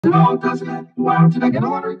It all, doesn't it? Wow, did I get a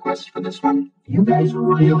lot of requests for this one? You guys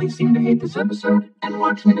really seem to hate this episode, and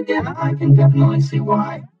watching it again, I can definitely see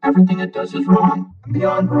why. Everything it does is wrong.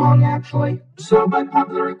 Beyond wrong, actually. So, by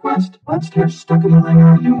popular request, let's tear Stuck in the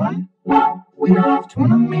Ringer a new one. Wow, we are off to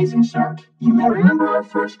an amazing start. You may remember our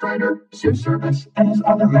first writer, Sue Service, and his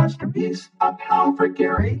other masterpiece, A Pal for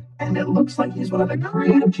Gary. And it looks like he's one of the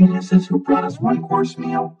creative geniuses who brought us one-course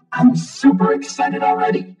meal. I'm super excited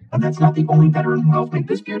already. But that's not the only veteran who helped make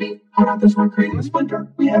this beauty. How about this one creating the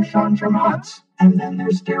Splinter? We have Sean Jermotz. And then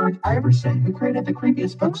there's Derek Iverson, who created the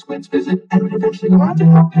creepiest book, Squid's Visit, and would eventually go on to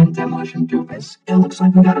help pen Demolition Doofus. It looks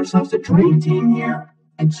like we got ourselves a dream team here.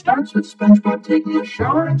 It starts with Spongebob taking a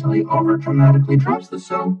shower until he over-dramatically drops the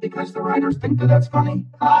soap because the writers think that that's funny.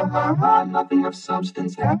 Ha ha ha, nothing of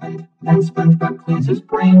substance happened. Then Spongebob cleans his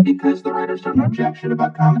brain because the writers don't know jack shit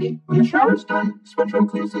about comedy. When the shower's done, Spongebob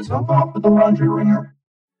cleans himself off with a laundry wringer.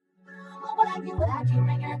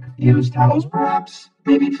 Use towels, perhaps.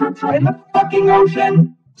 Maybe trip right in the fucking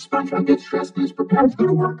ocean. SpongeBob gets dressed and is prepared to go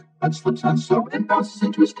to work, but slips on soap and bounces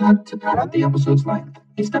into his tub to pad out the episode's length.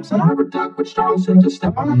 He steps on a rubber duck, which startles him to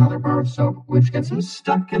step on another bar of soap, which gets him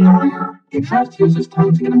stuck in the ringer. He tries to use his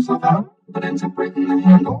tongue to get himself out, but ends up breaking the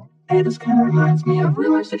handle. Hey, this kind of reminds me of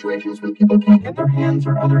real-life situations when people can't get their hands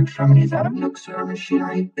or other extremities out of nooks or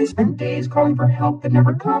machinery. They spend days calling for help that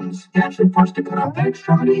never comes, and actually forced to cut off that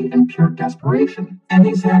extremity in pure desperation. And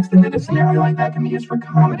these hacks think that a scenario like that can be used for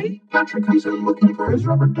comedy. Patrick comes in looking for his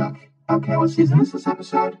rubber duck. Okay, what season is this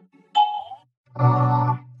episode?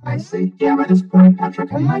 I see. Yeah, by this point, Patrick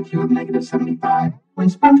had an IQ of -75. When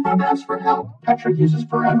SpongeBob asks for help, Patrick uses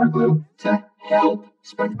Forever Glue to help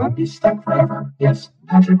SpongeBob be stuck forever. Yes,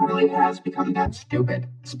 Patrick really has become that stupid.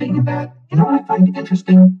 Speaking of that, you know what I find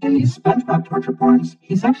interesting? In these SpongeBob torture porns,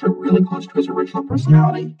 he's actually really close to his original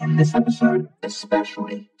personality. In this episode,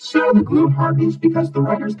 especially. So the glue hardens because the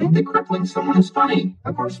writers think that crippling someone is funny.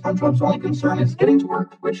 Of course, SpongeBob's only concern is getting to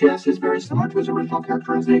work, which yes, is very similar to his original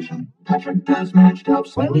characterization. Patrick does manage to help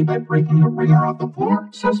slightly by breaking the ringer off the floor,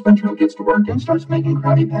 so SpongeBob gets to work and starts making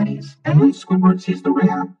Krabby Patties. And when Squidward sees the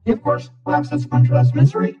ringer, he of course laughs at SpongeBob's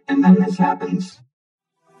misery. And then this happens.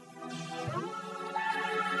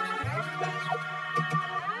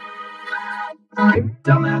 Alright,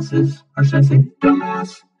 dumbasses. Or should I say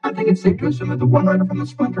dumbass? I think it's safe to assume that the one writer from the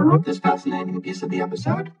Splinter wrote this fascinating piece of the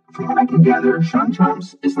episode. From what I can gather, Sean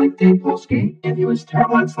Charms is like Dave Polsky if he was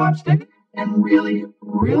terrible at slapstick and really,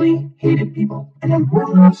 really hated people. An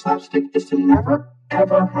important rule of slapstick is to never,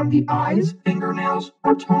 ever harm the eyes, fingernails,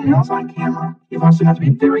 or toenails on camera. You've also got to be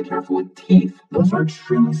very careful with teeth. Those are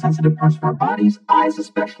extremely sensitive parts of our bodies, eyes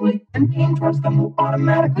especially, and pain towards them will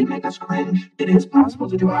automatically make us cringe. It is possible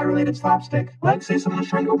to do eye-related slapstick, like say someone is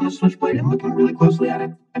trying to open a switchblade and looking really closely at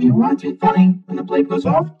it. If you want it to be funny, when the blade goes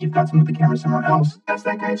off, you've got to move the camera somewhere else, as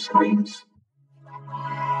that guy screams.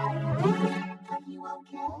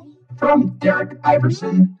 From Derek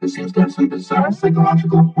Iverson, who seems to have some bizarre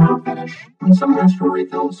psychological horror fetish. When someone asks for a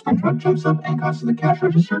refill, SpongeBob jumps up and causes the cash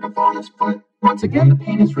register to fall on his foot. Once again, the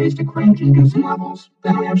pain is raised to cringe-inducing levels.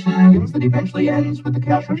 Then we have shenanigans that eventually ends with the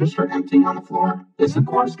cash register emptying on the floor. This, of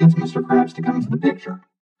course, gets Mr. Krabs to come into the picture.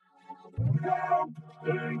 I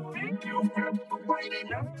think you've had quite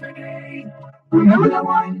enough today. Remember that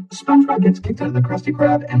line? SpongeBob gets kicked out of the Krusty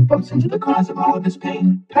Krab and bumps into the cause of all of his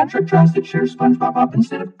pain. Patrick tries to cheer SpongeBob up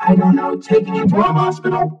instead of, I don't know, taking him to a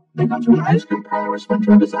hospital. They go to an ice cream parlor where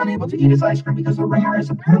SpongeBob is unable to eat his ice cream because the ringer is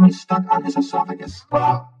apparently stuck on his esophagus.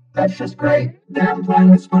 Wow, that's just great. They're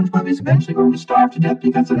implying that SpongeBob is eventually going to starve to death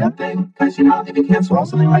because of that thing. Because, you know, if you can't swallow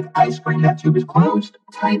something like ice cream, that tube is closed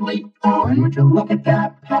tightly. Oh, and would you look at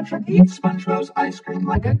that? Patrick eats SpongeBob's ice cream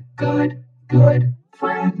like a good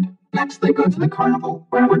friend. Next, they go to the carnival,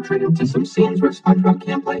 where we're treated to some scenes where SpongeBob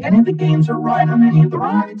can't play any of the games or ride on any of the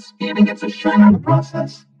rides. He even gets a shine on the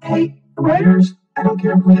process. Hey, writers, I don't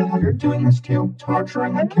care who the hell you're doing this to.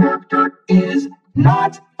 Torturing a character is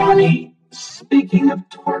not funny. Speaking of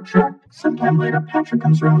torture, sometime later Patrick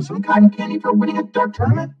comes around with some cotton candy for winning a dart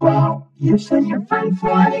tournament. Wow, you send your friend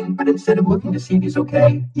flying, but instead of looking to see if he's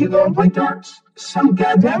okay, you go and play darts. Some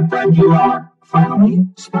goddamn friend you are. Finally,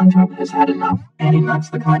 SpongeBob has had enough, and he knocks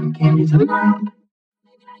the cotton candy to the ground.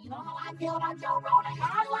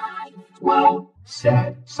 Well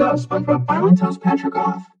said. So SpongeBob finally tells Patrick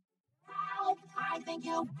off. I think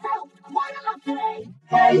you've helped quite enough today.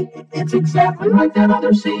 Hey, it's exactly like that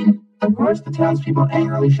other scene. Of course, the townspeople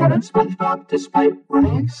angrily shout at SpongeBob, despite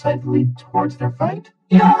running excitedly towards their fight.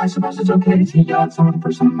 Yeah, I suppose it's okay to yell at someone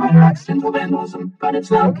for some minor accidental vandalism, but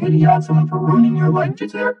it's not okay to yell at someone for ruining your life due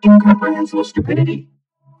to their incomprehensible stupidity.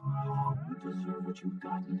 You deserve what you've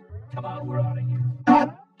gotten. Come on, we're out of here.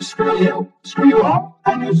 Screw you all.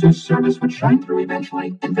 I knew Zeus' service would shine through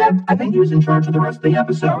eventually. In fact, I think he was in charge of the rest of the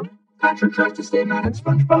episode. Patrick tries to stay mad at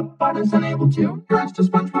SpongeBob, but is unable to. Runs to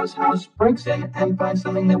SpongeBob's house, breaks in, and finds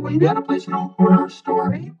something that wouldn't be out of place in a horror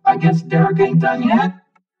story. I guess Derek ain't done yet.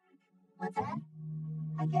 What's that?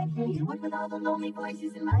 I can't hear you. What with all the lonely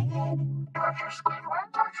voices in my head? Torture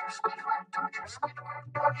Squidward, torture Squidward, torture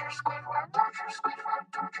Squidward, torture Squidward, torture Squidward,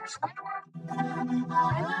 torture Squidward.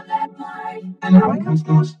 I love that part. And now comes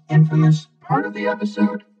the most infamous part of the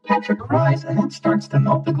episode. Patrick cries and it starts to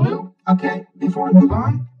melt the glue. Okay, before we move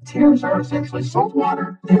on, tears are essentially salt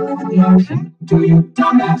water. They live in the ocean. Do you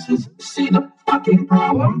dumbasses see the fucking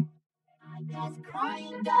problem? I guess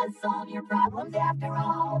crying does solve your problems after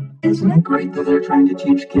all. Isn't it great that they're trying to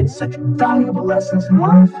teach kids such valuable lessons in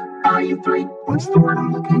life? You three, what's the word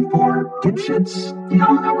I'm looking for? Dipshits?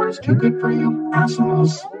 No, that word's too good for you.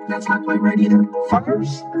 Assholes? That's not quite right either. Fuckers?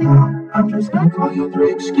 No, I'm just gonna call you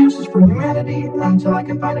three excuses for humanity until I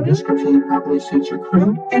can find a description that properly suits your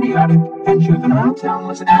crude, idiotic, and juvenile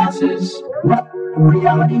talentless asses. What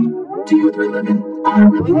reality do you three live in? I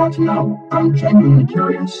really want to know. I'm genuinely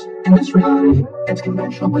curious. In this reality, it's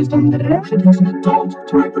conventional wisdom that it actually takes an adult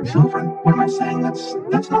to write for children. What am I saying?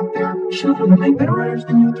 That's not fair. Children would make better writers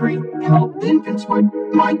than you three. Hell, infants would.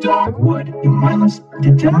 My dog would. You mindless,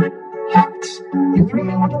 degenerate hacks. You three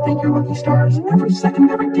may want to thank your lucky stars every second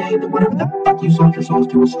of every day that whatever the fuck you sold your souls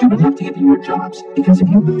to was stupid enough to give you your jobs. Because if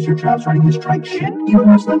you lose your jobs writing this trite shit, you will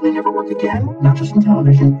most likely never work again. Not just in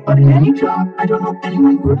television, but in any job. I don't know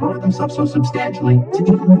anyone who would lower themselves so substantially to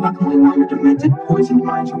even reluctantly want your demented, poisoned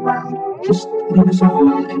minds around. Just leave us all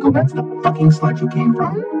alone and go back to the fucking sludge you came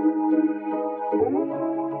from.